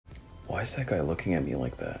Why is that guy looking at me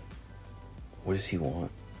like that? What does he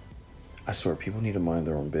want? I swear, people need to mind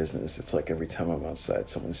their own business. It's like every time I'm outside,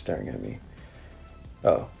 someone's staring at me.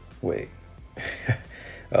 Oh, wait.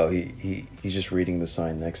 Oh, he's just reading the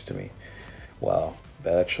sign next to me. Wow,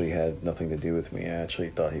 that actually had nothing to do with me. I actually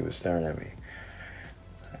thought he was staring at me.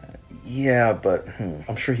 Yeah, but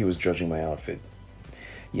I'm sure he was judging my outfit.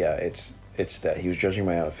 Yeah, it's that. He was judging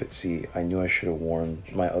my outfit. See, I knew I should have worn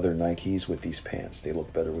my other Nikes with these pants. They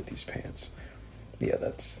look better with these pants. Yeah,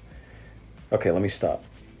 that's... Okay, let me stop.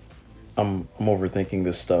 I'm overthinking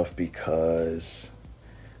this stuff because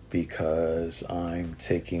I'm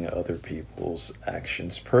taking other people's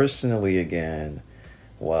actions personally again.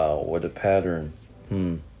 Wow, what a pattern.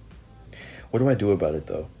 What do I do about it,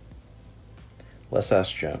 though? Let's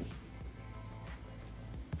ask Jem.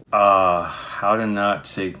 How to not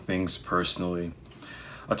take things personally.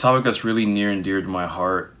 A topic that's really near and dear to my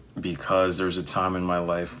heart because there's a time in my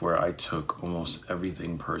life where I took almost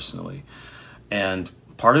everything personally. And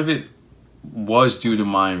part of it was due to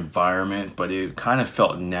my environment, but it kind of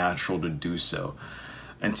felt natural to do so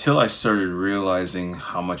until I started realizing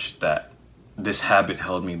how much that this habit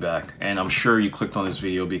held me back. And I'm sure you clicked on this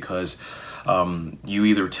video because you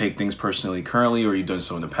either take things personally currently, or you've done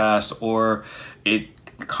so in the past, or it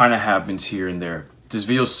kind of happens here and there. This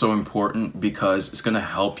video is so important because it's going to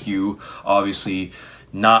help you obviously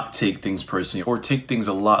not take things personally, or take things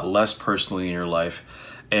a lot less personally in your life.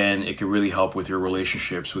 And it can really help with your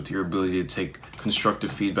relationships, with your ability to take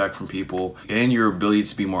constructive feedback from people, and your ability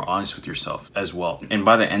to be more honest with yourself as well. And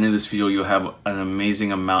by the end of this video, you'll have an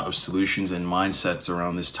amazing amount of solutions and mindsets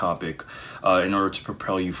around this topic in order to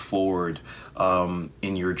propel you forward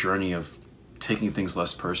in your journey of taking things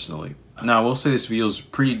less personally. Now, I will say this video is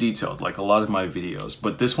pretty detailed, like a lot of my videos,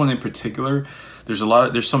 but this one in particular,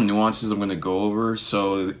 there's some nuances I'm going to go over,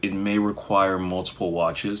 so it may require multiple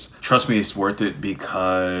watches. Trust me, it's worth it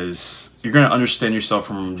because you're going to understand yourself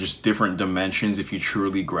from just different dimensions if you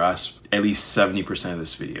truly grasp at least 70% of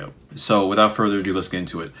this video. So without further ado, let's get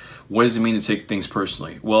into it. What does it mean to take things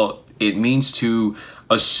personally? Well, it means to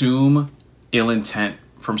assume ill intent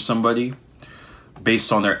from somebody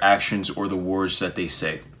based on their actions or the words that they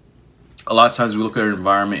say. A lot of times we look at our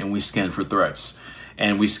environment and we scan for threats,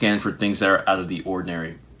 and we scan for things that are out of the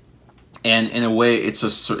ordinary. And in a way, it's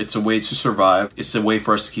a way to survive. It's a way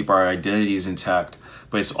for us to keep our identities intact,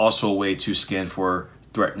 but it's also a way to scan for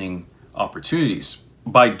threatening opportunities.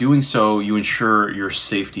 By doing so, you ensure your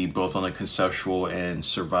safety both on a conceptual and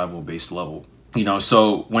survival-based level. You know,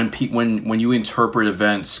 so when you interpret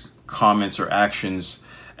events, comments, or actions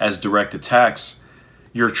as direct attacks,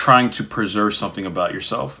 you're trying to preserve something about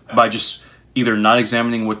yourself by just either not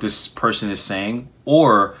examining what this person is saying,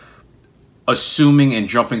 or assuming and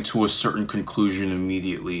jumping to a certain conclusion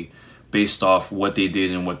immediately based off what they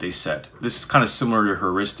did and what they said. This is kind of similar to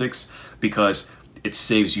heuristics because it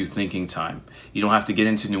saves you thinking time. You don't have to get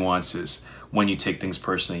into nuances when you take things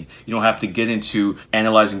personally. You don't have to get into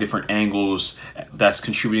analyzing different angles that's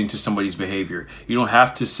contributing to somebody's behavior. You don't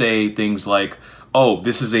have to say things like, oh,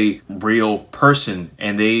 this is a real person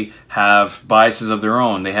and they have biases of their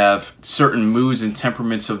own. They have certain moods and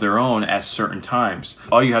temperaments of their own at certain times.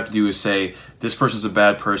 All you have to do is say, this person's a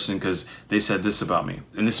bad person because they said this about me.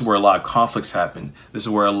 And this is where a lot of conflicts happen. This is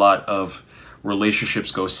where a lot of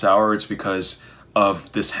relationships go sour. It's because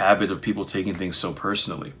of this habit of people taking things so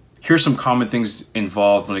personally. Here's some common things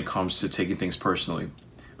involved when it comes to taking things personally.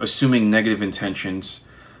 Assuming negative intentions,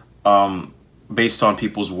 based on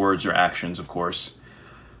people's words or actions, of course.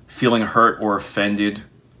 Feeling hurt or offended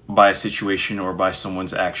by a situation or by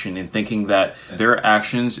someone's action and thinking that their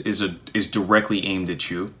actions is directly aimed at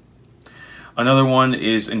you. Another one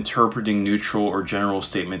is interpreting neutral or general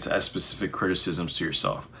statements as specific criticisms to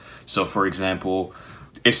yourself. So for example,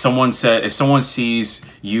 if someone sees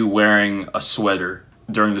you wearing a sweater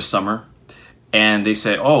during the summer and they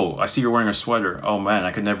say, oh, I see you're wearing a sweater. Oh man,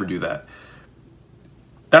 I could never do that.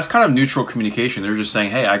 That's kind of neutral communication. They're just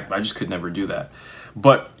saying, hey, I just could never do that.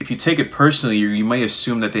 But if you take it personally, you may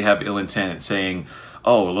assume that they have ill intent, saying,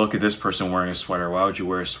 oh, look at this person wearing a sweater. Why would you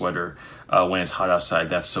wear a sweater when it's hot outside?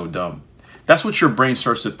 That's so dumb. That's what your brain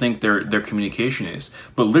starts to think their communication is.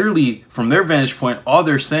 But literally, from their vantage point, all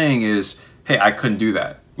they're saying is, hey, I couldn't do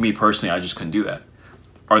that. Me personally, I just couldn't do that.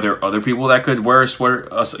 Are there other people that could wear a sweater,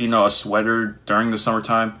 a sweater during the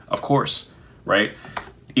summertime? Of course, right?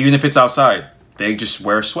 Even if it's outside. They just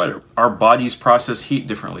wear a sweater. Our bodies process heat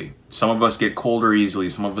differently. Some of us get colder easily.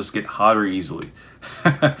 Some of us get hotter easily,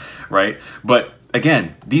 right? But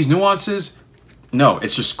again, these nuances, no,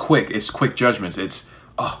 it's just quick. It's quick judgments. It's,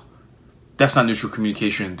 oh, that's not neutral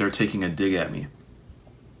communication. They're taking a dig at me.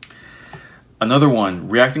 Another one,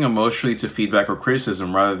 reacting emotionally to feedback or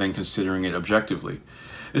criticism rather than considering it objectively.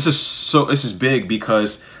 This is big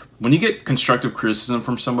because when you get constructive criticism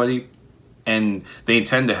from somebody and they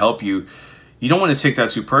intend to help you, you don't want to take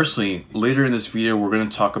that too personally. Later in this video, we're going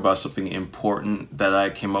to talk about something important that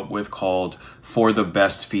I came up with called For the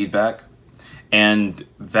Best Feedback. And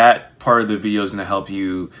that part of the video is going to help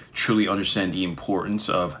you truly understand the importance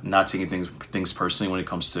of not taking things personally when it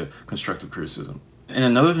comes to constructive criticism. And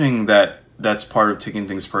another thing that's part of taking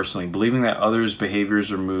things personally, believing that others'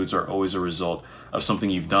 behaviors or moods are always a result of something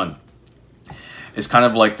you've done. It's kind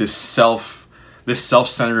of like this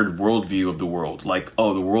self-centered worldview of the world. Like,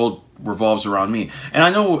 oh, the world revolves around me. And I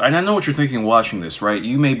know what you're thinking watching this, right?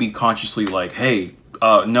 You may be consciously like, hey,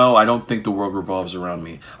 no, I don't think the world revolves around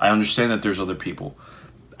me. I understand that there's other people.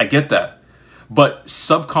 I get that. But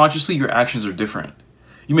subconsciously, your actions are different.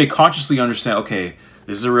 You may consciously understand, okay,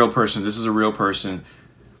 this is a real person, this is a real person.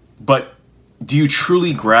 But do you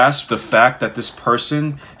truly grasp the fact that this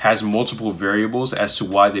person has multiple variables as to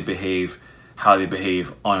why they behave, how they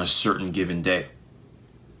behave on a certain given day?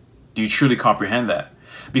 Do you truly comprehend that?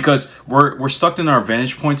 Because we're stuck in our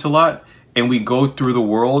vantage points a lot, and we go through the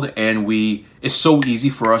world, and it's so easy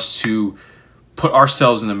for us to put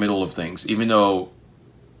ourselves in the middle of things, even though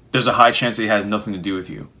there's a high chance it has nothing to do with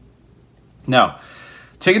you. Now,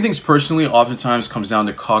 taking things personally oftentimes comes down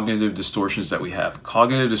to cognitive distortions that we have.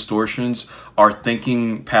 Cognitive distortions are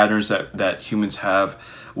thinking patterns that humans have,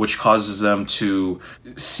 which causes them to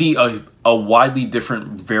see a widely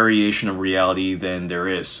different variation of reality than there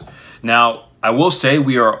is. Now, I will say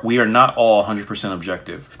we are not all 100%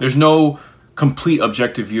 objective. There's no complete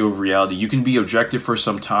objective view of reality. You can be objective for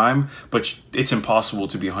some time, but it's impossible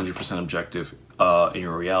to be 100% objective in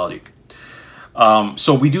your reality.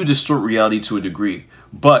 So we do distort reality to a degree.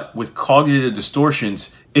 But with cognitive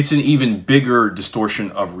distortions, it's an even bigger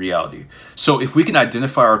distortion of reality. So if we can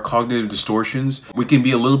identify our cognitive distortions, we can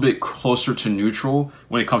be a little bit closer to neutral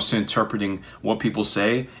when it comes to interpreting what people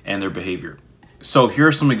say and their behavior. So here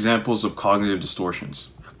are some examples of cognitive distortions.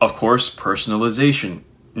 Of course, personalization.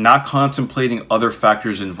 Not contemplating other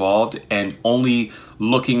factors involved and only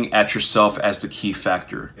looking at yourself as the key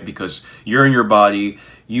factor, because you're in your body,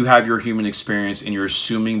 you have your human experience, and you're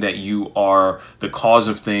assuming that you are the cause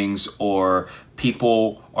of things, or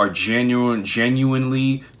people are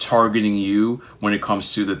genuinely targeting you when it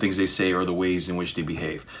comes to the things they say or the ways in which they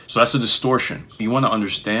behave. So that's a distortion. You want to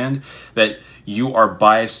understand that you are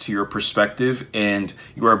biased to your perspective and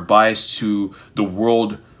you are biased to the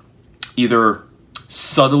world either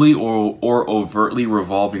subtly or overtly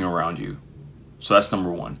revolving around you. So that's number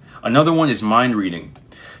one. Another one is mind reading.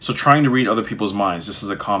 So trying to read other people's minds. This is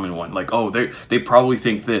a common one. Like, oh, they probably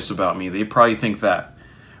think this about me. They probably think that,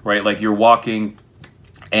 right? Like you're walking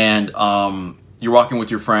and you're walking with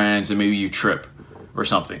your friends and maybe you trip or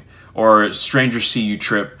something. Or strangers see you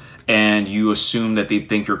trip and you assume that they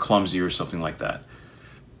think you're clumsy or something like that.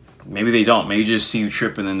 Maybe they don't. Maybe they just see you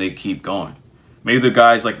trip and then they keep going. Maybe the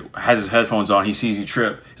guy's like has his headphones on, he sees you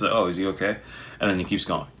trip, he's like, oh, is he okay? And then he keeps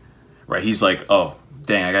going, right? He's like, oh,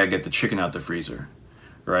 dang, I gotta get the chicken out the freezer,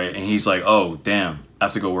 right? And he's like, oh, damn, I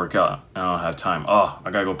have to go work out. I don't have time. Oh, I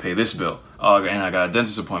gotta go pay this bill. Oh, and I got a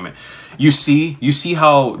dentist appointment. You see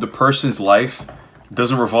how the person's life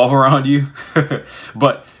doesn't revolve around you?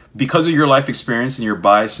 But because of your life experience and your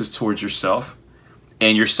biases towards yourself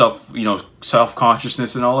and your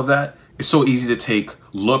self-consciousness and all of that, it's so easy to take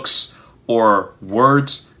looks or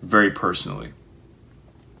words very personally.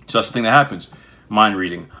 So that's the thing that happens. Mind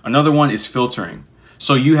reading. Another one is filtering.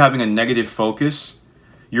 So you having a negative focus,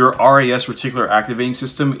 your RAS, reticular activating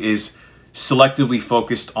system, is selectively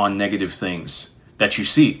focused on negative things that you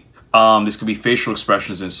see. This could be facial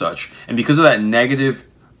expressions and such. And because of that negative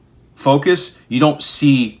focus, you don't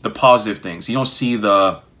see the positive things. You don't see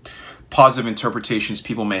the positive interpretations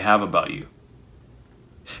people may have about you.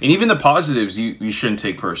 And even the positives you shouldn't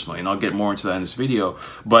take personally, and I'll get more into that in this video,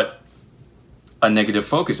 but a negative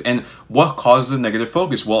focus. And what causes a negative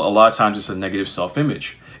focus? Well, a lot of times it's a negative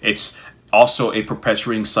self-image. It's also a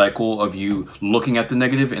perpetuating cycle of you looking at the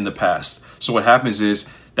negative in the past. So what happens is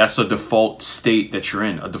that's a default state that you're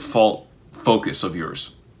in, a default focus of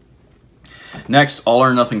yours. Next, all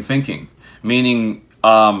or nothing thinking, meaning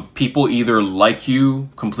people either like you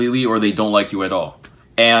completely or they don't like you at all.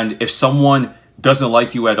 And if someone doesn't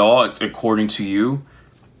like you at all, according to you,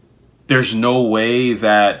 there's no way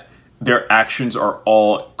that their actions are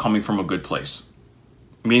all coming from a good place.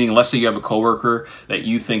 Meaning, let's say you have a coworker that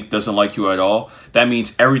you think doesn't like you at all. That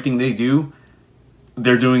means everything they do,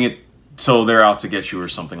 they're doing it so they're out to get you or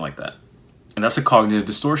something like that. And that's a cognitive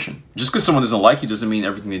distortion. Just because someone doesn't like you doesn't mean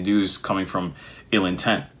everything they do is coming from ill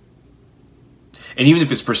intent. And even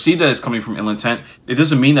if it's perceived as coming from ill intent, it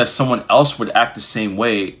doesn't mean that someone else would act the same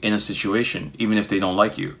way in a situation, even if they don't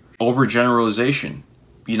like you. Overgeneralization.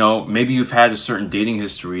 You know, maybe you've had a certain dating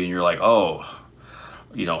history and you're like, oh,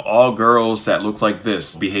 you know, all girls that look like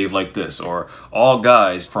this behave like this, or all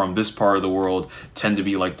guys from this part of the world tend to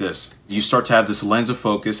be like this. You start to have this lens of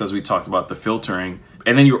focus, as we talked about, the filtering,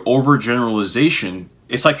 and then your overgeneralization.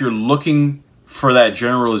 It's like you're looking for that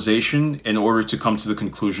generalization in order to come to the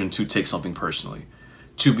conclusion to take something personally,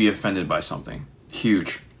 to be offended by something.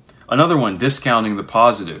 Huge. Another one, discounting the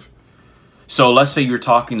positive. So let's say you're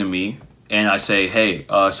talking to me and I say, hey,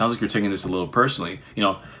 sounds like you're taking this a little personally. You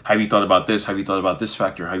know, have you thought about this? Have you thought about this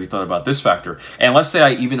factor? Have you thought about this factor? And let's say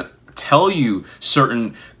I even tell you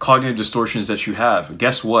certain cognitive distortions that you have.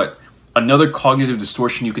 Guess what? Another cognitive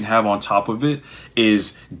distortion you can have on top of it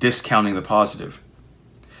is discounting the positive.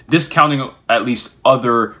 Discounting at least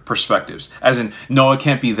other perspectives. As in, no, it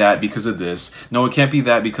can't be that because of this. No, it can't be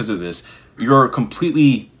that because of this. You're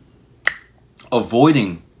completely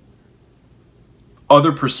avoiding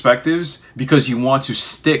other perspectives because you want to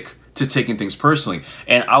stick to taking things personally.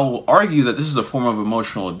 And I will argue that this is a form of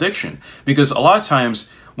emotional addiction, because a lot of times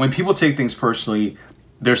when people take things personally,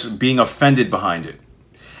 there's being offended behind it.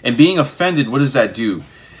 And being offended, what does that do?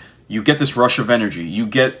 You get this rush of energy. You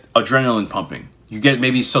get adrenaline pumping. You get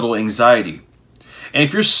maybe subtle anxiety. And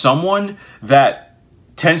if you're someone that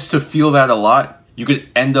tends to feel that a lot, you could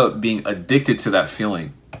end up being addicted to that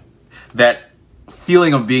feeling. That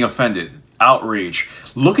feeling of being offended, outrage.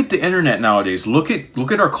 Look at the internet nowadays. Look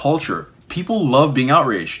at our culture. People love being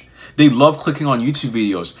outraged. They love clicking on YouTube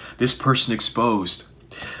videos. This person exposed.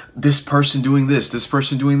 This person doing this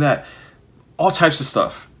person doing that. All types of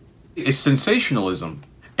stuff. It's sensationalism.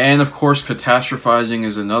 And of course, catastrophizing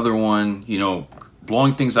is another one, you know,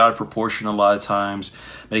 blowing things out of proportion a lot of times,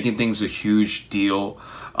 making things a huge deal.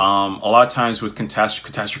 A lot of times with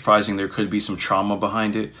catastrophizing, there could be some trauma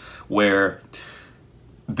behind it, where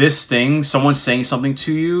this thing, someone saying something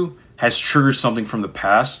to you, has triggered something from the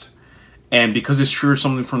past. And because it's triggered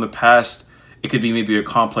something from the past, it could be maybe a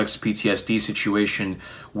complex PTSD situation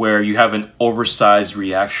where you have an oversized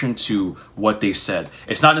reaction to what they've said.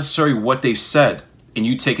 It's not necessarily what they've said, and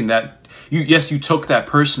you taking that, yes, you took that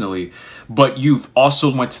personally, but you've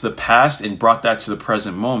also went to the past and brought that to the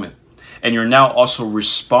present moment. And you're now also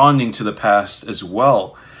responding to the past as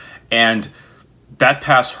well. And that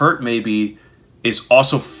past hurt maybe is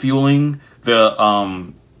also fueling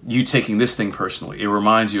the you taking this thing personally. It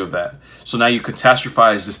reminds you of that. So now you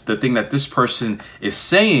catastrophize the thing that this person is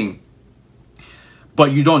saying,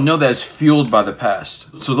 but you don't know that it's fueled by the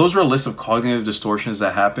past. So those are a list of cognitive distortions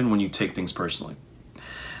that happen when you take things personally.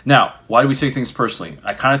 Now, why do we take things personally?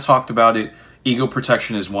 I kind of talked about it. Ego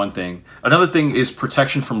protection is one thing. Another thing is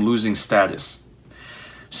protection from losing status.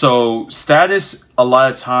 So status a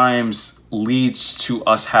lot of times leads to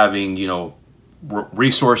us having, you know,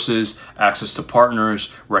 resources, access to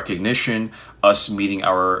partners, recognition, us meeting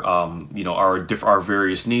our, our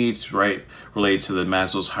various needs, right, related to the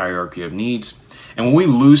Maslow's hierarchy of needs. And when we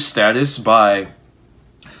lose status by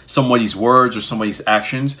somebody's words or somebody's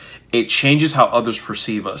actions, it changes how others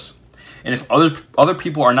perceive us. And if other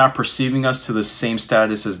people are not perceiving us to the same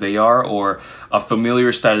status as they are, or a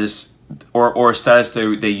familiar status, or a status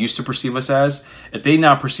they used to perceive us as, if they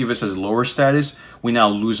now perceive us as lower status, we now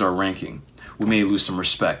lose our ranking. We may lose some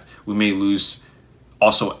respect. We may lose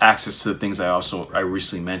also access to the things I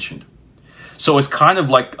recently mentioned. So it's kind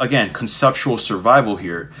of like, again, conceptual survival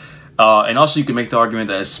here. And also you can make the argument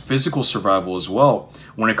that it's physical survival as well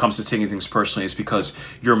when it comes to taking things personally. It's because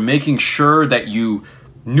you're making sure that you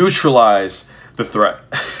neutralize the threat.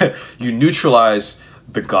 You neutralize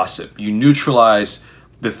the gossip. You neutralize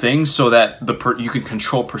the things so that you can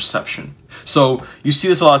control perception. So you see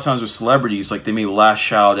this a lot of times with celebrities. Like, they may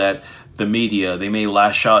lash out at the media, they may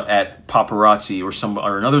lash out at paparazzi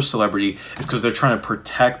or another celebrity. It's because they're trying to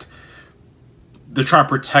protect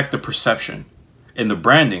the perception and the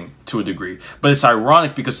branding to a degree. But it's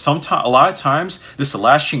ironic because a lot of times this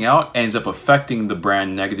lashing out ends up affecting the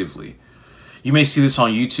brand negatively. You may see this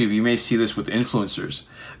on YouTube, you may see this with influencers.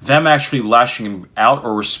 Them actually lashing out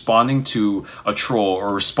or responding to a troll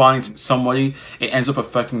or responding to somebody, it ends up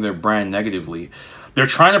affecting their brand negatively. They're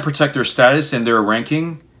trying to protect their status and their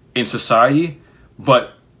ranking in society,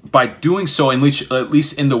 but by doing so, at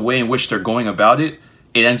least in the way in which they're going about it,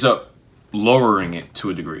 it ends up lowering it to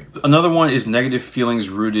a degree. Another one is negative feelings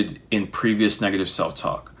rooted in previous negative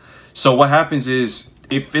self-talk. So what happens is,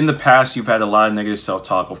 if in the past you've had a lot of negative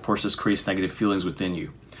self-talk, of course this creates negative feelings within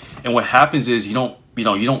you. And what happens is you don't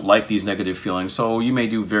like these negative feelings, so you may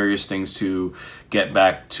do various things to get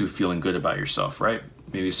back to feeling good about yourself, right?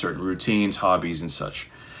 maybe certain routines, hobbies, and such.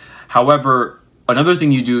 However, another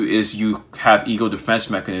thing you do is you have ego defense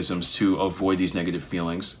mechanisms to avoid these negative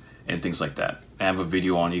feelings and things like that. I have a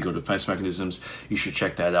video on ego defense mechanisms. You should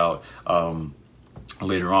check that out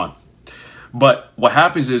later on. But what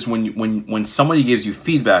happens is when somebody gives you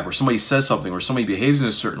feedback, or somebody says something, or somebody behaves in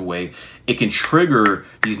a certain way, it can trigger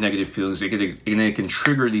these negative feelings. It can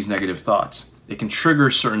trigger these negative thoughts. It can trigger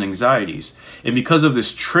certain anxieties. And because of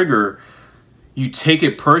this trigger, you take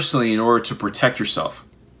it personally in order to protect yourself,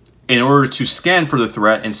 in order to scan for the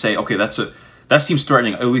threat and say, okay, that seems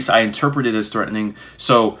threatening. At least I interpret it as threatening.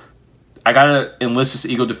 So I gotta enlist this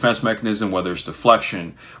ego defense mechanism, whether it's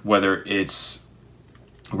deflection, whether it's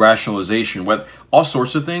rationalization, all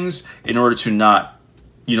sorts of things, in order to not,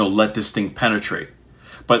 let this thing penetrate.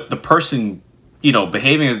 But the person,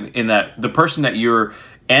 behaving in that, the person that you're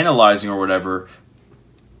analyzing or whatever,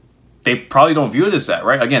 they probably don't view it as that,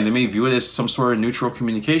 right? Again, they may view it as some sort of neutral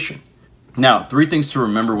communication. Now, 3 things to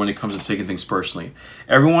remember when it comes to taking things personally.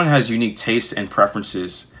 Everyone has unique tastes and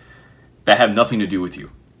preferences that have nothing to do with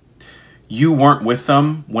you. You weren't with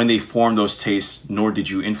them when they formed those tastes, nor did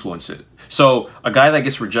you influence it. So a guy that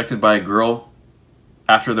gets rejected by a girl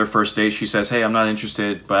after their first date, she says, hey, I'm not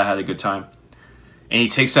interested, but I had a good time. And he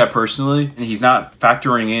takes that personally, and he's not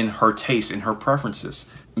factoring in her taste and her preferences.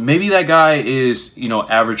 Maybe that guy is,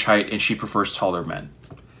 average height and she prefers taller men.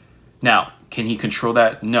 Now, can he control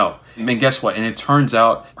that? No. And guess what? And it turns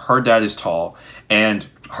out her dad is tall, and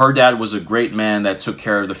her dad was a great man that took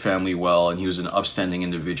care of the family well, and he was an upstanding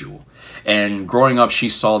individual. And growing up, she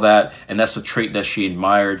saw that, and that's a trait that she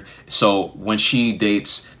admired. So when she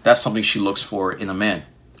dates, that's something she looks for in a man.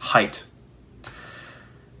 Height.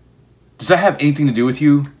 Does that have anything to do with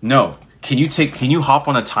you? No. Can you hop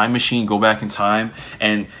on a time machine, go back in time,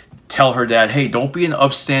 and tell her dad, hey, don't be an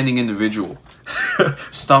upstanding individual.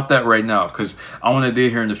 Stop that right now, because I want to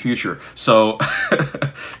date her in the future. So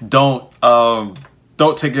don't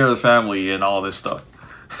take care of the family and all this stuff.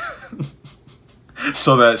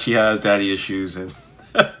 So that she has daddy issues and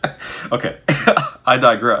okay. I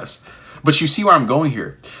digress. But you see where I'm going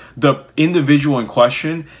here. The individual in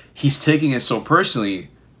question, he's taking it so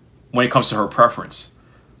personally when it comes to her preference.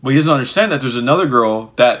 But he doesn't understand that there's another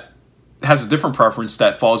girl that has a different preference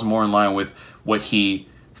that falls more in line with what he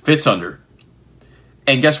fits under.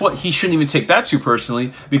 And guess what? He shouldn't even take that too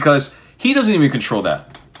personally, because he doesn't even control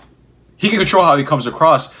that. He can control how he comes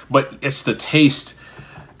across, but it's the taste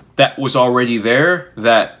that was already there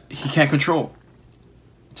that he can't control.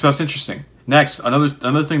 So that's interesting. Next,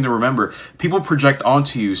 another thing to remember, people project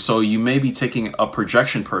onto you, so you may be taking a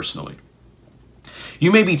projection personally.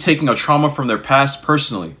 You may be taking a trauma from their past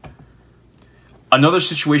personally. Another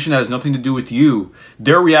situation that has nothing to do with you,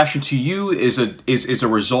 their reaction to you is a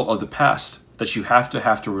result of the past that you have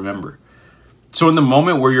to remember. So in the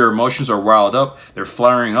moment where your emotions are riled up, they're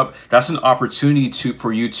flaring up, that's an opportunity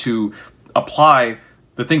for you to apply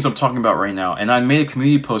the things I'm talking about right now. And I made a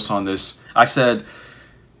community post on this. I said,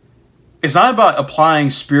 it's not about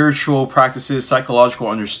applying spiritual practices, psychological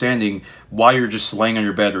understanding while you're just laying on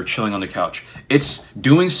your bed or chilling on the couch. It's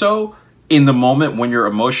doing so in the moment when your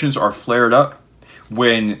emotions are flared up,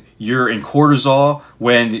 when you're in cortisol,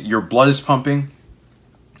 when your blood is pumping,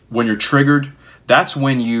 when you're triggered. That's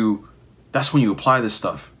when you apply this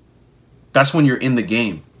stuff. That's when you're in the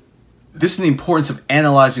game. This is the importance of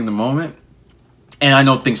analyzing the moment. And I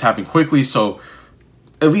know things happen quickly, so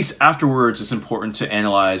at least afterwards, it's important to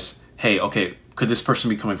analyze, hey, okay, could this person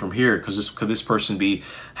be coming from here? Could this person be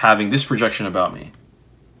having this projection about me?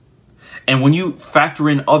 And when you factor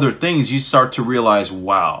in other things, you start to realize,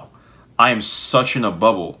 wow, I am such in a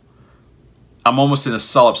bubble. I'm almost in a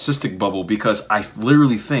solipsistic bubble, because I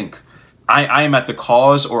literally think I am at the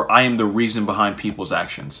cause, or I am the reason behind people's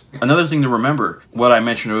actions. Another thing to remember, what I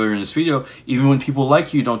mentioned earlier in this video, even when people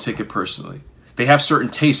like you, don't take it personally. They have certain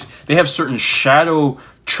tastes. They have certain shadow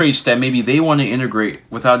traits that maybe they want to integrate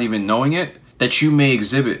without even knowing it, that you may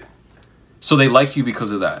exhibit. So they like you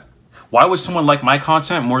because of that. Why would someone like my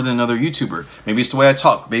content more than another YouTuber? Maybe it's the way I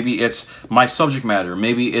talk. Maybe it's my subject matter.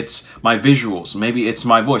 Maybe it's my visuals. Maybe it's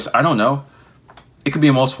my voice. I don't know. It could be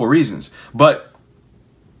multiple reasons. But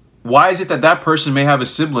why is it that that person may have a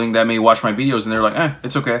sibling that may watch my videos and they're like,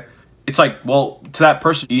 it's okay. It's like, well, to that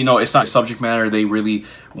person, it's not a subject matter they really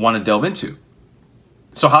want to delve into.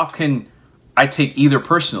 So how can I take either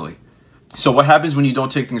personally? So what happens when you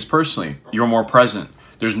don't take things personally? You're more present.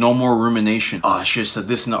 There's no more rumination. Oh, I should have said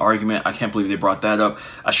this in the argument. I can't believe they brought that up.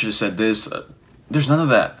 I should have said this. There's none of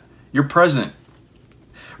that. You're present,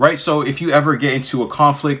 right? So if you ever get into a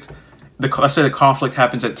conflict, let's say the conflict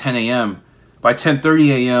happens at 10 a.m. By 10:30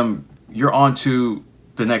 a.m., you're on to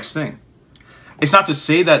the next thing. It's not to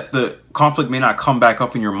say that the conflict may not come back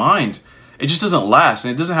up in your mind. It just doesn't last,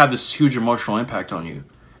 and it doesn't have this huge emotional impact on you.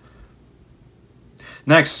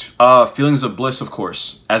 Next, feelings of bliss, of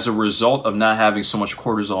course, as a result of not having so much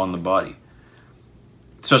cortisol in the body.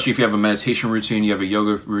 Especially if you have a meditation routine, you have a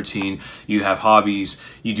yoga routine, you have hobbies,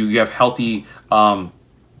 you have healthy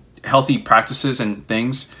practices and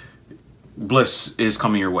things. Bliss is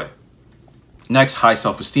coming your way. Next, high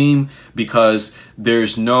self-esteem, because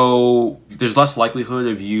there's less likelihood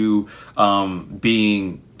of you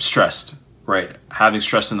being stressed, right? Having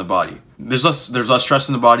stress in the body. There's less stress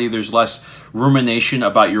in the body. There's less rumination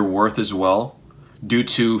about your worth as well, due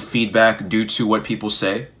to feedback, due to what people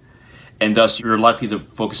say, and thus you're likely to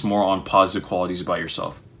focus more on positive qualities about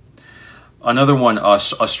yourself. Another one, a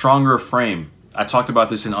stronger frame. I talked about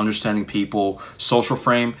this in Understanding People. Social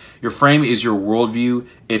frame. Your frame is your worldview.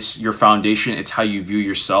 It's your foundation. It's how you view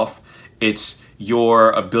yourself. It's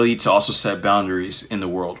your ability to also set boundaries in the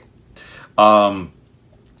world. And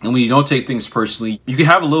when you don't take things personally, you can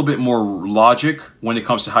have a little bit more logic when it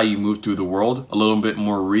comes to how you move through the world, a little bit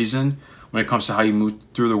more reason when it comes to how you move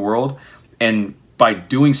through the world. And by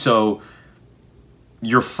doing so,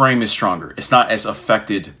 your frame is stronger. It's not as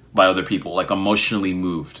affected by other people, like emotionally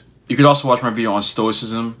moved. You could also watch my video on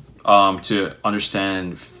stoicism to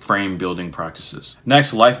understand frame building practices.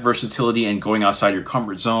 Next, life versatility and going outside your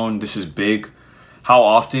comfort zone. This is big. How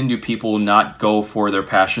often do people not go for their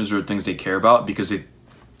passions or things they care about because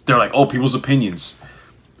they're like, oh, people's opinions.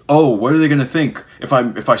 Oh, what are they gonna think if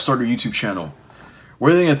I start a YouTube channel?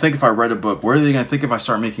 What are they gonna think if I write a book? What are they gonna think if I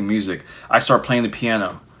start making music? I start playing the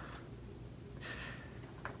piano.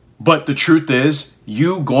 But the truth is,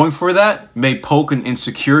 you going for that may poke an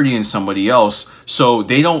insecurity in somebody else, so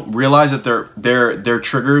they don't realize that they're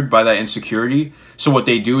triggered by that insecurity. So what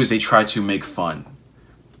they do is they try to make fun.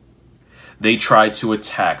 They try to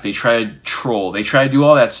attack. They try to troll. They try to do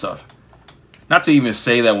all that stuff. Not to even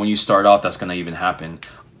say that when you start off, that's gonna even happen.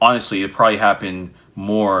 Honestly, it probably happen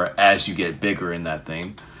more as you get bigger in that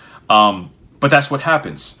thing. But that's what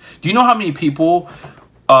happens. Do you know how many people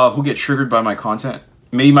who get triggered by my content?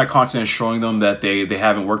 Maybe my content is showing them that they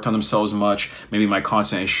haven't worked on themselves much. Maybe my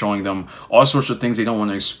content is showing them all sorts of things they don't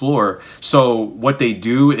want to explore. So what they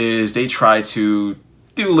do is they try to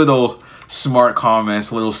do little smart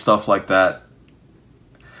comments, little stuff like that.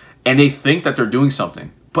 And they think that they're doing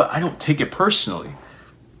something. But I don't take it personally.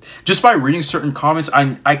 Just by reading certain comments,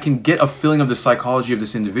 I can get a feeling of the psychology of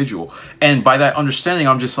this individual. And by that understanding,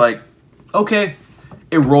 I'm just like, okay,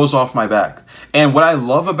 it rolls off my back. And what I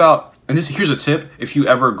love about, and here's a tip, if you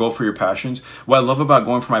ever go for your passions, what I love about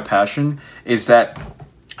going for my passion is that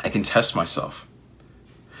I can test myself.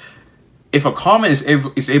 If a comment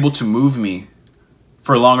is able to move me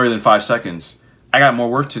for longer than 5 seconds, I got more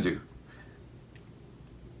work to do.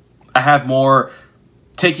 I have more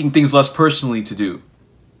taking things less personally to do.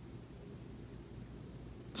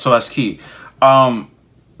 So that's key.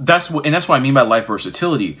 That's what I mean by life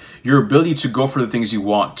versatility. Your ability to go for the things you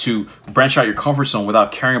want, to branch out your comfort zone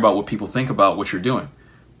without caring about what people think about what you're doing.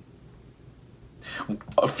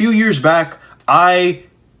 A few years back, I,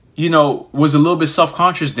 was a little bit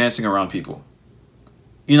self-conscious dancing around people.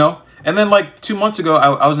 And then like 2 months ago,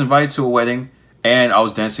 I was invited to a wedding and I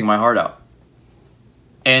was dancing my heart out.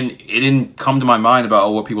 And it didn't come to my mind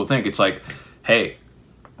about what people think. It's like, hey,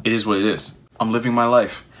 it is what it is. I'm living my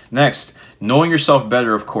life. Next, knowing yourself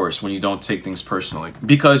better, of course, when you don't take things personally.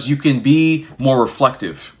 Because you can be more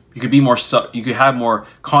reflective. You could have more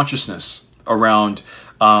consciousness around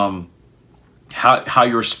how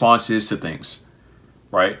your response is to things,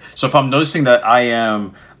 right? So if I'm noticing that I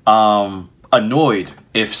am annoyed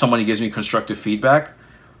if somebody gives me constructive feedback,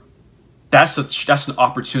 that's an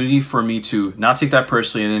opportunity for me to not take that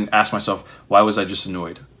personally and then ask myself, why was I just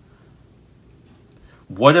annoyed?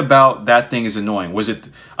 What about that thing is annoying? Was it,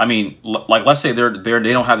 like let's say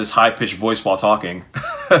they don't have this high-pitched voice while talking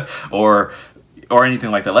or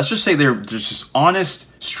anything like that. Let's just say there's just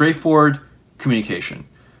honest, straightforward communication.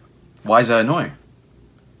 Why is that annoying?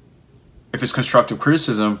 If it's constructive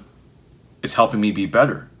criticism, it's helping me be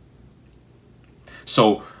better.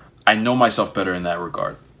 So I know myself better in that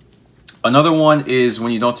regard. Another one is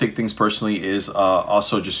when you don't take things personally is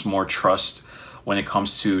also just more trust when it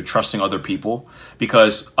comes to trusting other people.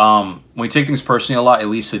 Because when you take things personally a lot, it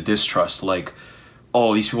leads to distrust. Like,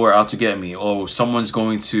 oh, these people are out to get me. Oh, someone's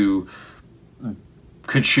going to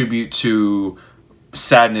contribute to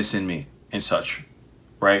sadness in me and such,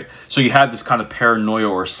 right? So you have this kind of paranoia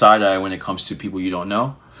or side eye when it comes to people you don't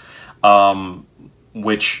know,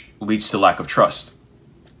 which leads to lack of trust.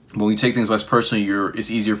 When you take things less personally,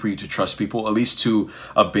 it's easier for you to trust people, at least to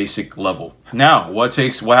a basic level. Now, what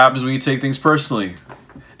happens when you take things personally?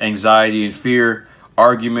 Anxiety and fear,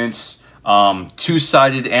 arguments,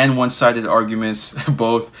 two-sided and one-sided arguments,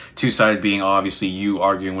 both. Two-sided being obviously you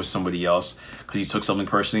arguing with somebody else because you took something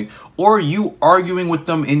personally, or you arguing with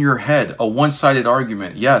them in your head. A one-sided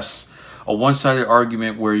argument, yes. A one-sided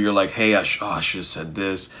argument where you're like, hey, I should have said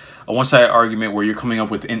this. A one-sided argument where you're coming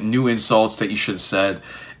up with new insults that you should have said,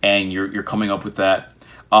 and you're coming up with that.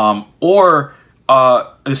 Or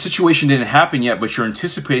the situation didn't happen yet, but you're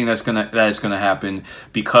anticipating that it's gonna happen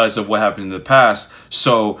because of what happened in the past.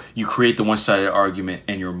 So you create the one-sided argument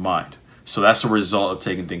in your mind. So that's the result of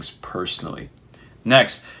taking things personally.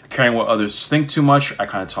 Next, caring what others think too much. I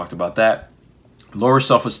kind of talked about that. Lower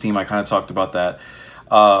self-esteem. I kind of talked about that.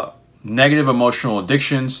 Negative emotional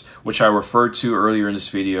addictions, which I referred to earlier in this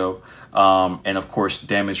video, and of course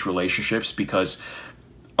damaged relationships, because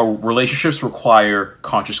relationships require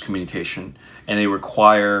conscious communication and they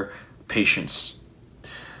require patience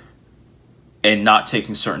and not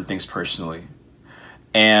taking certain things personally.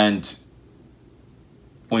 And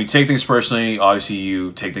when you take things personally, obviously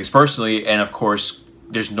you take things personally, and of course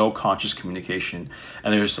there's no conscious communication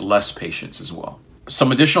and there's less patience as well.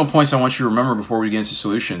 Some additional points I want you to remember before we get into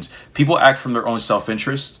solutions. People act from their own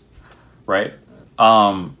self-interest, right?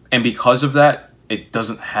 And because of that, it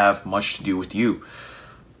doesn't have much to do with you.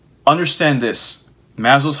 Understand this.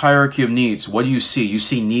 Maslow's hierarchy of needs. What do you see? You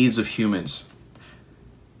see needs of humans.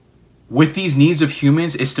 With these needs of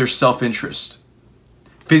humans, it's their self-interest.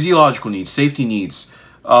 Physiological needs, safety needs,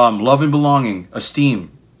 love and belonging,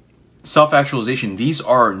 esteem, self-actualization. These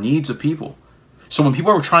are needs of people. So when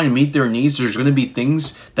people are trying to meet their needs, there's going to be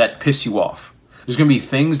things that piss you off. There's going to be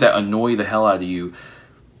things that annoy the hell out of you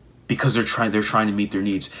because they're trying to meet their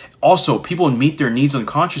needs. Also, people meet their needs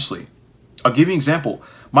unconsciously. I'll give you an example.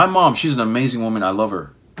 My mom, she's an amazing woman. I love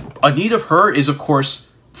her. A need of her is, of course,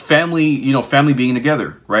 family, family being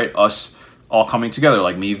together, right? Us all coming together,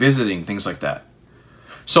 like me visiting, things like that.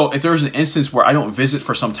 So if there's an instance where I don't visit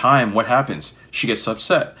for some time, what happens? She gets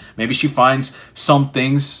upset. Maybe she finds some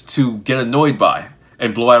things to get annoyed by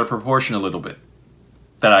and blow out of proportion a little bit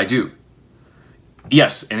that I do.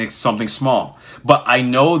 Yes, and it's something small. But I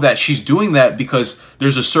know that she's doing that because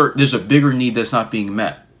there's a bigger need that's not being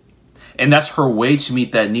met. And that's her way to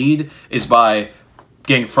meet that need, is by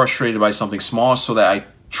getting frustrated by something small so that I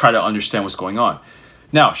try to understand what's going on.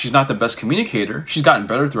 Now, she's not the best communicator. She's gotten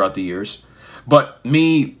better throughout the years. But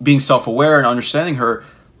me being self-aware and understanding her,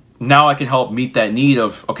 now I can help meet that need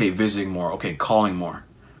of, okay, visiting more, okay, calling more,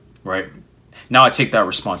 right? Now I take that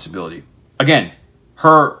responsibility. Again,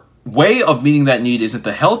 her way of meeting that need isn't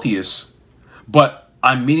the healthiest, but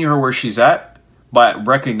I'm meeting her where she's at by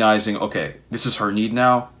recognizing, okay, this is her need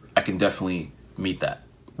now. I can definitely meet that.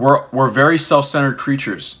 We're very self-centered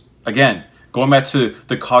creatures. Again, going back to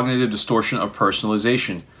the cognitive distortion of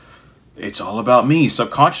personalization. It's all about me.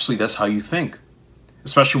 Subconsciously, that's how you think,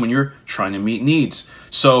 especially when you're trying to meet needs.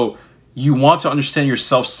 So you want to understand your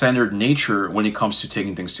self-centered nature when it comes to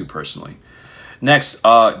taking things too personally. Next,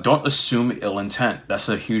 don't assume ill intent. That's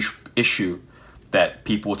a huge issue that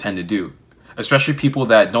people tend to do, especially people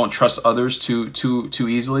that don't trust others too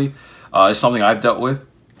easily. It's something I've dealt with.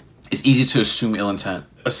 It's easy to assume ill intent.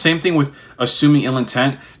 Same thing with assuming ill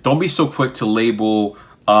intent. Don't be so quick to label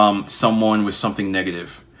someone with something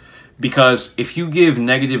negative. Because if you give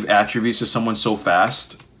negative attributes to someone so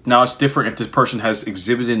fast, now it's different if this person has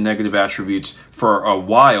exhibited negative attributes for a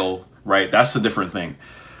while, right? That's a different thing.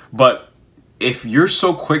 But if you're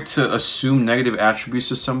so quick to assume negative attributes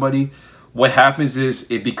to somebody, what happens is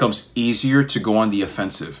it becomes easier to go on the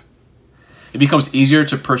offensive. It becomes easier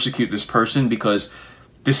to persecute this person because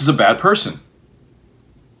this is a bad person.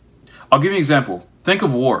 I'll give you an example. Think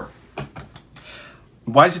of war.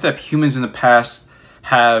 Why is it that humans in the past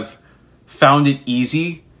have found it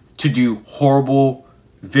easy to do horrible,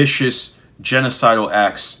 vicious, genocidal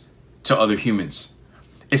acts to other humans?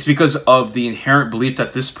 It's because of the inherent belief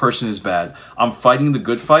that this person is bad. I'm fighting the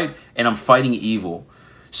good fight and I'm fighting evil.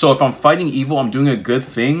 So if I'm fighting evil, I'm doing a good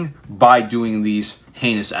thing by doing these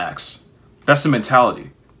heinous acts. That's the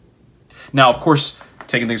mentality. Now, of course,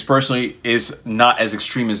 taking things personally is not as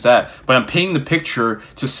extreme as that, but I'm painting the picture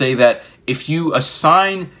to say that if you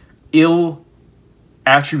assign ill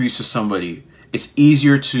attributes to somebody, it's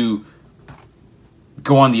easier to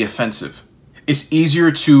go on the offensive. It's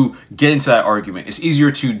easier to get into that argument. It's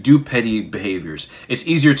easier to do petty behaviors. It's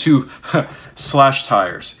easier to slash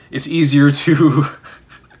tires. It's easier to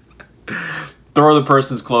throw the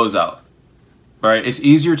person's clothes out. Right? It's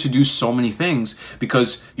easier to do so many things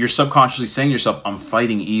because you're subconsciously saying to yourself, I'm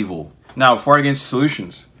fighting evil. Now, before I get into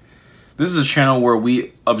solutions, This is a channel where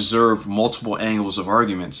we observe multiple angles of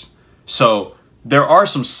arguments. So there are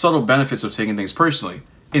some subtle benefits of taking things personally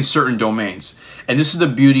in certain domains. And this is the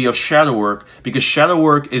beauty of shadow work, because shadow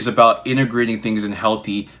work is about integrating things in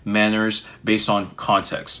healthy manners based on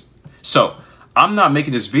context. So I'm not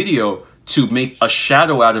making this video to make a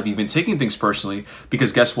shadow out of even taking things personally,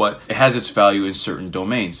 because guess what? It has its value in certain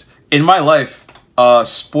domains. In my life,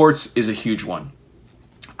 sports is a huge one.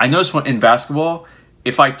 I notice when in basketball,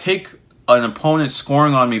 if I take an opponent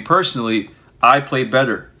scoring on me personally, I play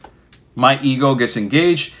better. My ego gets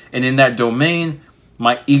engaged, and in that domain,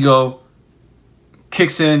 my ego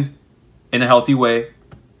kicks in a healthy way,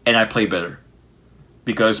 and I play better.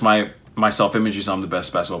 Because my self-image is I'm the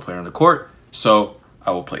best basketball player on the court, so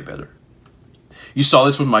I will play better. You saw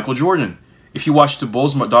this with Michael Jordan. If you watched the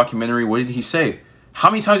Bulls documentary, what did he say? How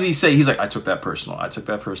many times did he say? He's like, I took that personal. I took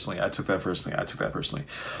that personally. I took that personally. I took that personally.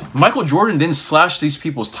 Michael Jordan didn't slash these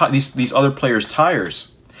people's these other players'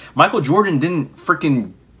 tires. Michael Jordan didn't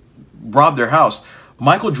freaking rob their house.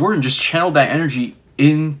 Michael Jordan just channeled that energy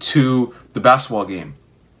into the basketball game.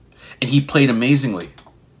 And he played amazingly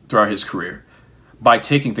throughout his career by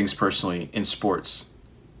taking things personally in sports.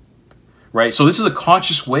 Right? So this is a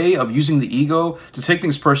conscious way of using the ego to take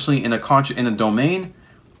things personally in a domain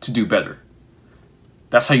to do better.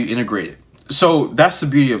 That's how you integrate it. So that's the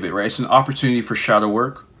beauty of it, right? It's an opportunity for shadow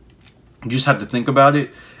work. You just have to think about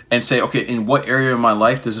it and say, okay, in what area of my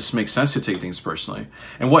life does this make sense to take things personally?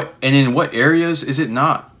 And in what areas is it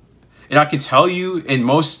not? And I can tell you, in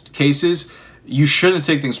most cases, you shouldn't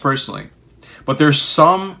take things personally. But there's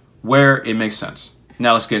some where it makes sense.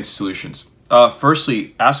 Now let's get into solutions.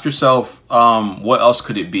 Firstly, ask yourself, what else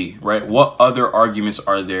could it be, right? What other arguments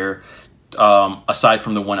are there aside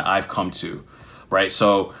from the one I've come to? Right?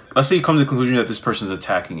 So let's say you come to the conclusion that this person is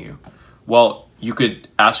attacking you. Well, you could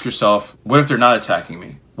ask yourself, what if they're not attacking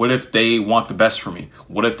me? What if they want the best for me?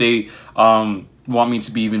 What if they want me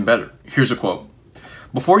to be even better? Here's a quote.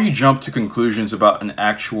 Before you jump to conclusions about an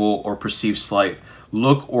actual or perceived slight,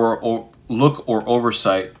 look or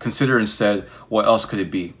oversight, consider instead, what else could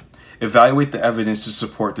it be? Evaluate the evidence to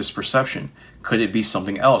support this perception. Could it be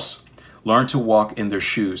something else? Learn to walk in their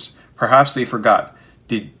shoes. Perhaps they forgot,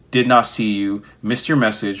 did not see you, missed your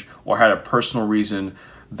message, or had a personal reason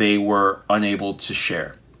they were unable to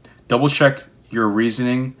share. Double check your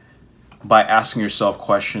reasoning by asking yourself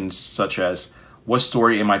questions such as, what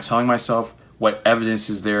story am I telling myself? What evidence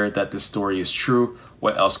is there that this story is true?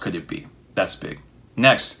 What else could it be? That's big.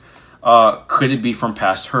 Next, could it be from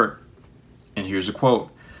past hurt? And here's a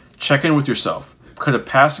quote. Check in with yourself. Could a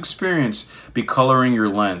past experience be coloring your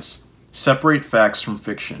lens? Separate facts from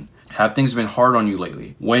fiction. Have things been hard on you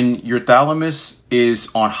lately? When your thalamus is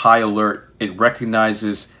on high alert, it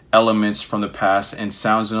recognizes elements from the past and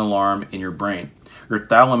sounds an alarm in your brain. Your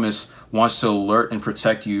thalamus wants to alert and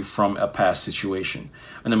protect you from a past situation.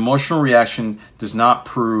 An emotional reaction does not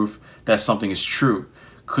prove that something is true.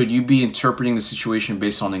 Could you be interpreting the situation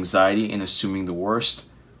based on anxiety and assuming the worst?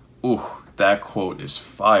 Ooh, that quote is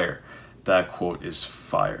fire. That quote is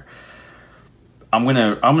fire. I'm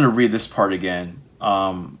gonna read this part again.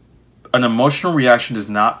 An emotional reaction does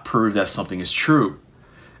not prove that something is true.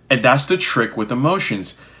 And that's the trick with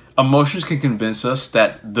emotions. Emotions can convince us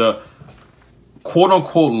that the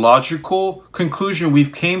quote-unquote logical conclusion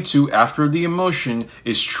we've came to after the emotion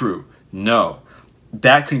is true. No.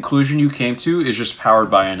 That conclusion you came to is just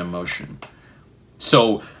powered by an emotion.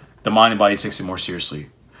 So the mind and body takes it more seriously.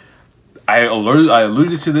 I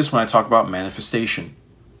alluded to this when I talk about manifestation.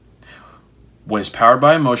 What is powered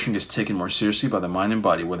by emotion gets taken more seriously by the mind and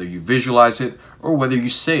body, whether you visualize it or whether you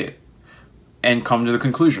say it and come to the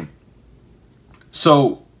conclusion.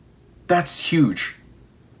 So that's huge.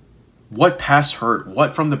 What past hurt?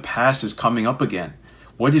 What from the past is coming up again?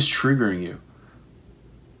 What is triggering you?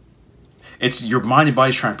 It's your mind and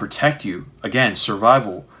body trying to protect you. Again,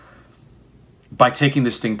 survival. By taking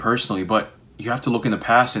this thing personally, but you have to look in the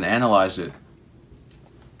past and analyze it.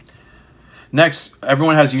 Next,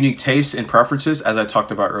 everyone has unique tastes and preferences, as I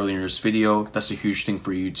talked about earlier in this video. That's a huge thing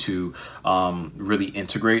for you to really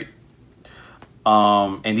integrate.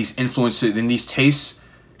 And these influences and these tastes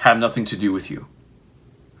have nothing to do with you.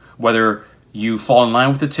 Whether you fall in line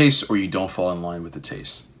with the taste or you don't fall in line with the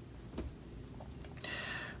taste.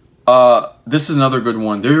 This is another good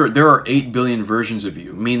one. There are 8 billion versions of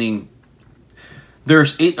you, meaning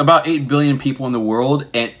there's about 8 billion people in the world,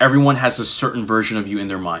 and everyone has a certain version of you in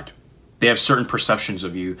their mind. They have certain perceptions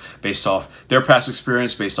of you based off their past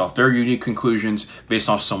experience, based off their unique conclusions, based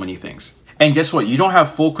off so many things. And guess what? You don't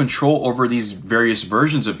have full control over these various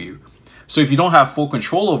versions of you. So if you don't have full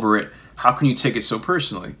control over it, how can you take it so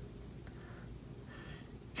personally?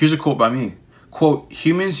 Here's a quote by me. Quote,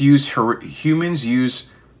 humans use heuristics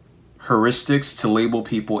to label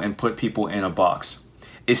people and put people in a box.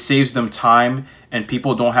 It saves them time, and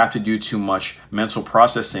people don't have to do too much mental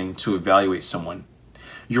processing to evaluate someone.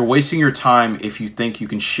 You're wasting your time if you think you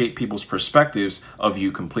can shape people's perspectives of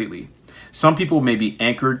you completely. Some people may be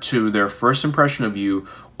anchored to their first impression of you,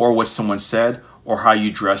 or what someone said, or how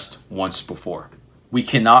you dressed once before. We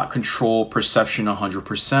cannot control perception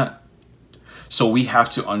 100%. So we have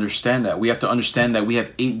to understand that. We have to understand that we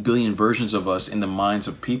have 8 billion versions of us in the minds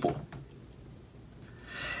of people.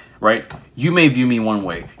 Right? You may view me one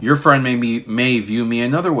way. Your friend may view me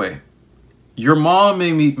another way. Your mom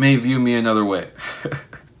may view me another way.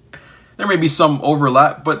 There may be some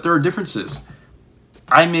overlap, but there are differences.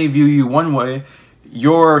 I may view you one way.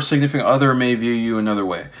 Your significant other may view you another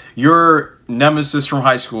way. Your nemesis from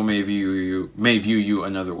high school may view you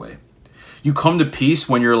another way. You come to peace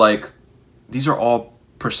when you're like, these are all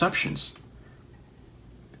perceptions.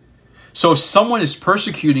 So if someone is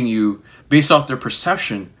persecuting you based off their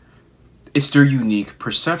perception, it's their unique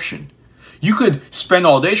perception. You could spend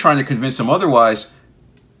all day trying to convince them otherwise.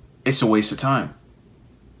 It's a waste of time.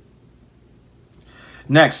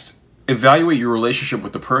 Next, evaluate your relationship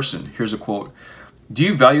with the person. Here's a quote. Do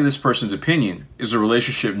you value this person's opinion? Is the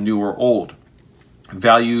relationship new or old?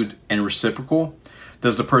 Valued and reciprocal?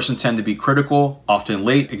 Does the person tend to be critical, often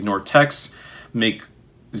late, ignore texts, make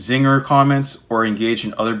zinger comments, or engage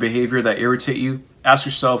in other behavior that irritate you? Ask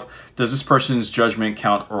yourself, does this person's judgment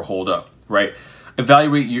count or hold up, right?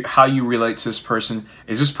 Evaluate how you relate to this person.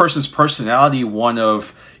 Is this person's personality one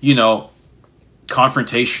of,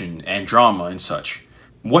 confrontation and drama and such?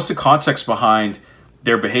 What's the context behind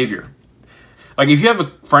their behavior? Like if you have a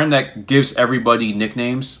friend that gives everybody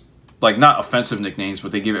nicknames, like not offensive nicknames,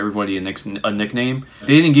 but they give everybody a nickname. They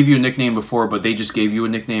didn't give you a nickname before, but they just gave you a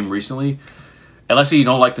nickname recently. And let's say you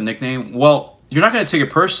don't like the nickname. Well, you're not going to take it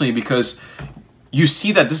personally because you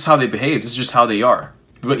see that this is how they behave. This is just how they are.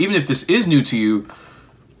 But even if this is new to you,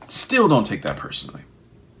 still don't take that personally.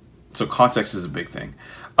 So context is a big thing.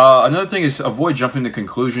 Another thing is avoid jumping to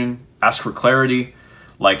conclusion. Ask for clarity.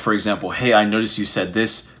 Like, for example, hey, I noticed you said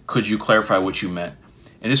this. Could you clarify what you meant?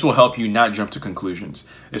 And this will help you not jump to conclusions.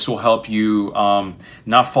 This will help you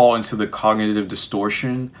not fall into the cognitive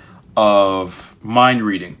distortion of mind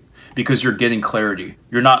reading because you're getting clarity.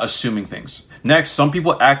 You're not assuming things. Next, some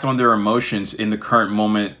people act on their emotions in the current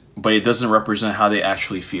moment, but it doesn't represent how they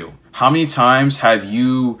actually feel. How many times have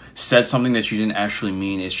you said something that you didn't actually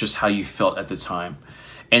mean? It's just how you felt at the time.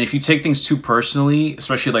 And if you take things too personally,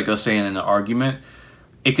 especially like let's say in an argument,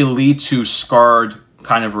 it can lead to scarred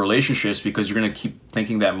kind of relationships because you're going to keep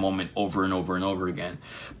thinking that moment over and over and over again.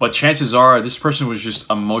 But chances are this person was just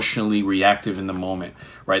emotionally reactive in the moment,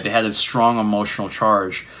 right? They had a strong emotional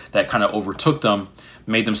charge that kind of overtook them,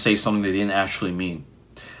 made them say something they didn't actually mean.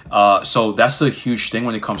 So that's a huge thing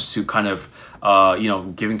when it comes to kind of,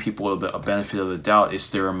 giving people a benefit of the doubt. It's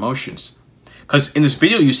their emotions. Because in this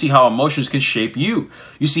video, you see how emotions can shape you.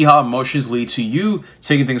 You see how emotions lead to you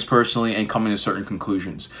taking things personally and coming to certain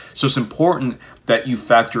conclusions. So it's important that you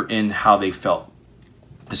factor in how they felt.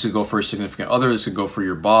 This could go for a significant other. This could go for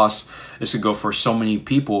your boss. This could go for so many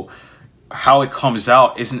people. How it comes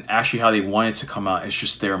out isn't actually how they want it to come out. It's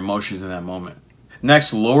just their emotions in that moment.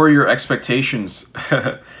 Next, lower your expectations.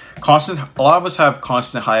 A lot of us have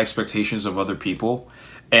constant high expectations of other people.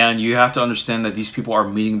 And you have to understand that these people are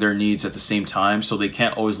meeting their needs at the same time, so they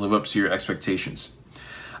can't always live up to your expectations.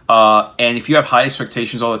 And if you have high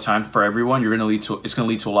expectations all the time for everyone, it's going to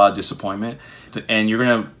lead to a lot of disappointment. And you're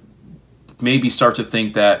going to maybe start to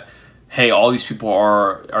think that, hey, all these people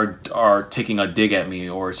are taking a dig at me,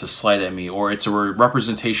 or it's a slight at me, or it's a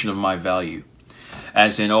representation of my value.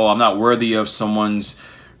 As in, oh, I'm not worthy of someone's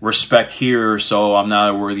respect here, so I'm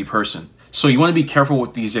not a worthy person. So you want to be careful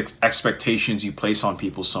with these expectations you place on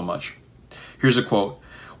people so much. Here's a quote.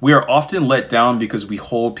 We are often let down because we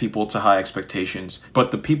hold people to high expectations,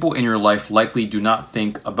 but the people in your life likely do not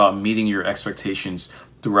think about meeting your expectations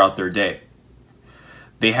throughout their day.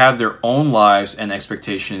 They have their own lives and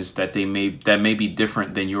expectations that may be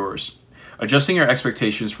different than yours. Adjusting your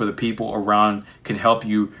expectations for the people around can help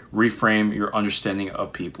you reframe your understanding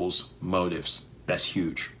of people's motives. That's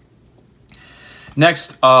huge.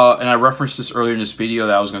 Next, and I referenced this earlier in this video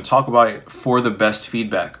that I was going to talk about it, for the best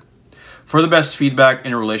feedback. For the best feedback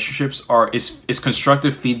in relationships is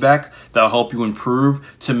constructive feedback that will help you improve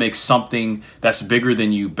to make something that's bigger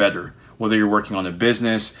than you better. Whether you're working on a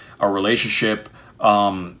business, a relationship,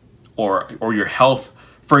 or your health.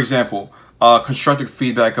 For example, constructive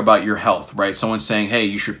feedback about your health, right? Someone saying, hey,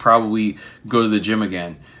 you should probably go to the gym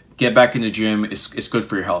again, get back in the gym. It's good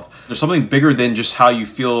for your health. There's something bigger than just how you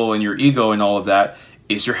feel and your ego and all of that.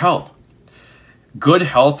 Is your health. Good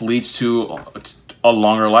health leads to a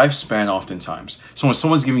longer lifespan oftentimes. So when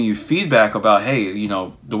someone's giving you feedback about, hey, you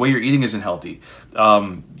know, the way you're eating isn't healthy,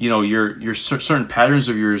 you know, your certain patterns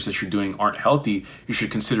of yours that you're doing aren't healthy, you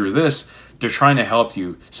should consider this. They're trying to help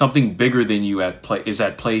you. Something bigger than you is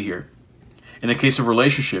at play here. In the case of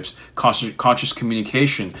relationships, conscious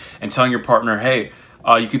communication and telling your partner, hey,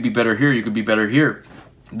 you could be better here, you could be better here.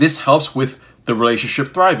 This helps with the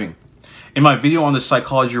relationship thriving. In my video on the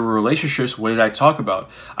psychology of relationships, what did I talk about?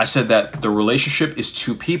 I said that the relationship is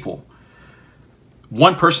two people.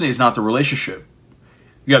 One person is not the relationship.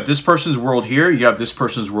 You have this person's world here, you have this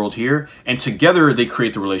person's world here, and together they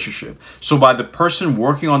create the relationship. So by the person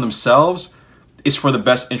working on themselves, it's for the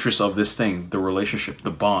best interest of this thing, the relationship,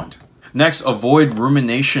 the bond. Next, avoid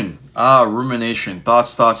rumination. Rumination.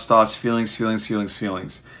 Thoughts, thoughts, thoughts, feelings, feelings, feelings,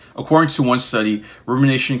 feelings. According to one study,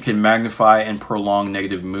 rumination can magnify and prolong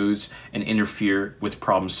negative moods and interfere with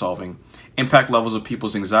problem solving, impact levels of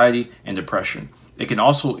people's anxiety and depression. It can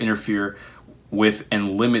also interfere with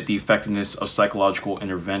and limit the effectiveness of psychological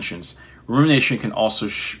interventions. Rumination can also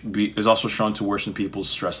is also shown to worsen people's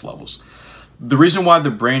stress levels. The reason why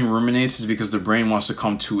the brain ruminates is because the brain wants to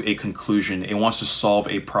come to a conclusion. It wants to solve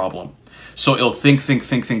a problem. So it'll think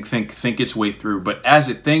its way through. But as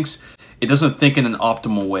it thinks, it doesn't think in an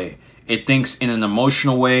optimal way. It thinks in an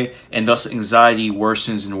emotional way, and thus anxiety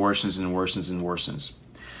worsens and worsens and worsens and worsens.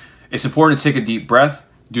 It's important to take a deep breath,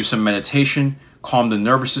 do some meditation, calm the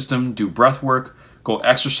nervous system, do breath work, go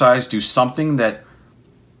exercise, do something that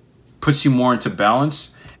puts you more into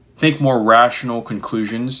balance. Think more rational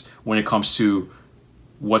conclusions when it comes to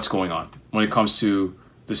what's going on, when it comes to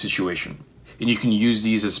the situation. And you can use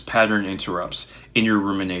these as pattern interrupts in your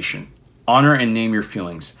rumination. Honor and name your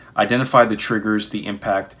feelings. Identify the triggers, the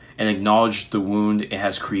impact, and acknowledge the wound it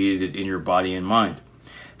has created in your body and mind.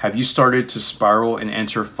 Have you started to spiral and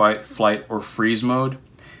enter fight, flight, or freeze mode?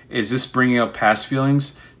 Is this bringing up past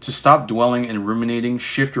feelings? To stop dwelling and ruminating,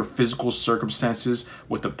 shift your physical circumstances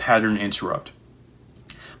with a pattern interrupt.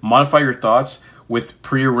 Modify your thoughts with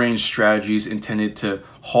prearranged strategies intended to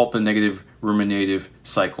halt the negative ruminative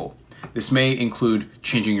cycle. This may include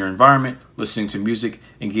changing your environment, listening to music,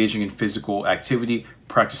 engaging in physical activity,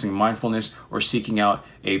 practicing mindfulness, or seeking out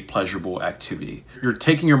a pleasurable activity. You're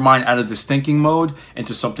taking your mind out of this thinking mode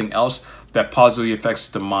into something else that positively affects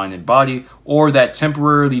the mind and body, or that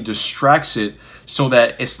temporarily distracts it so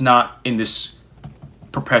that it's not in this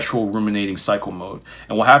perpetual ruminating cycle mode.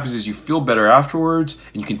 And what happens is you feel better afterwards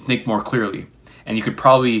and you can think more clearly. And you could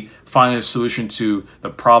probably find a solution to the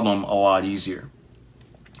problem a lot easier.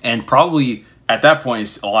 And probably at that point,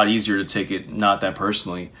 it's a lot easier to take it not that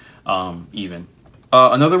personally, even.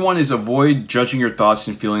 Another one is avoid judging your thoughts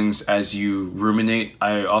and feelings as you ruminate.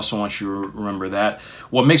 I also want you to remember that.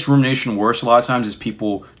 What makes rumination worse a lot of times is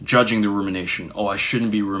people judging the rumination. Oh, I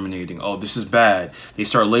shouldn't be ruminating. Oh, this is bad. They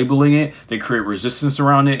start labeling it, they create resistance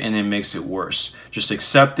around it, and it makes it worse. Just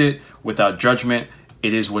accept it without judgment.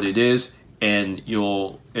 It is what it is, and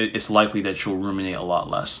it's likely that you'll ruminate a lot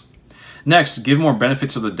less. Next, give more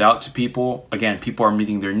benefits of the doubt to people. Again, people are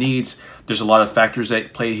meeting their needs. There's a lot of factors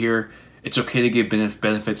at play here. It's okay to give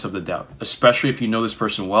benefits of the doubt, especially if you know this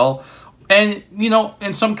person well. And, you know,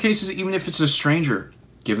 in some cases, even if it's a stranger,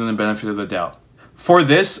 give them the benefit of the doubt. For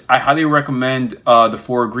this, I highly recommend The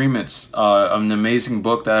Four Agreements, an amazing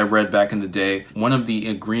book that I read back in the day. One of the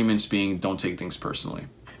agreements being don't take things personally.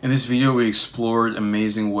 In this video, we explored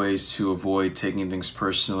amazing ways to avoid taking things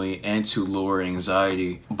personally and to lower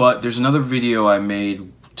anxiety. But there's another video I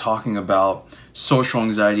made talking about social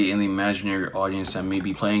anxiety and the imaginary audience that may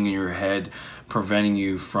be playing in your head, preventing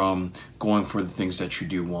you from going for the things that you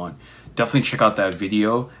do want. Definitely check out that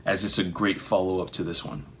video, as it's a great follow-up to this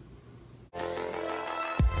one.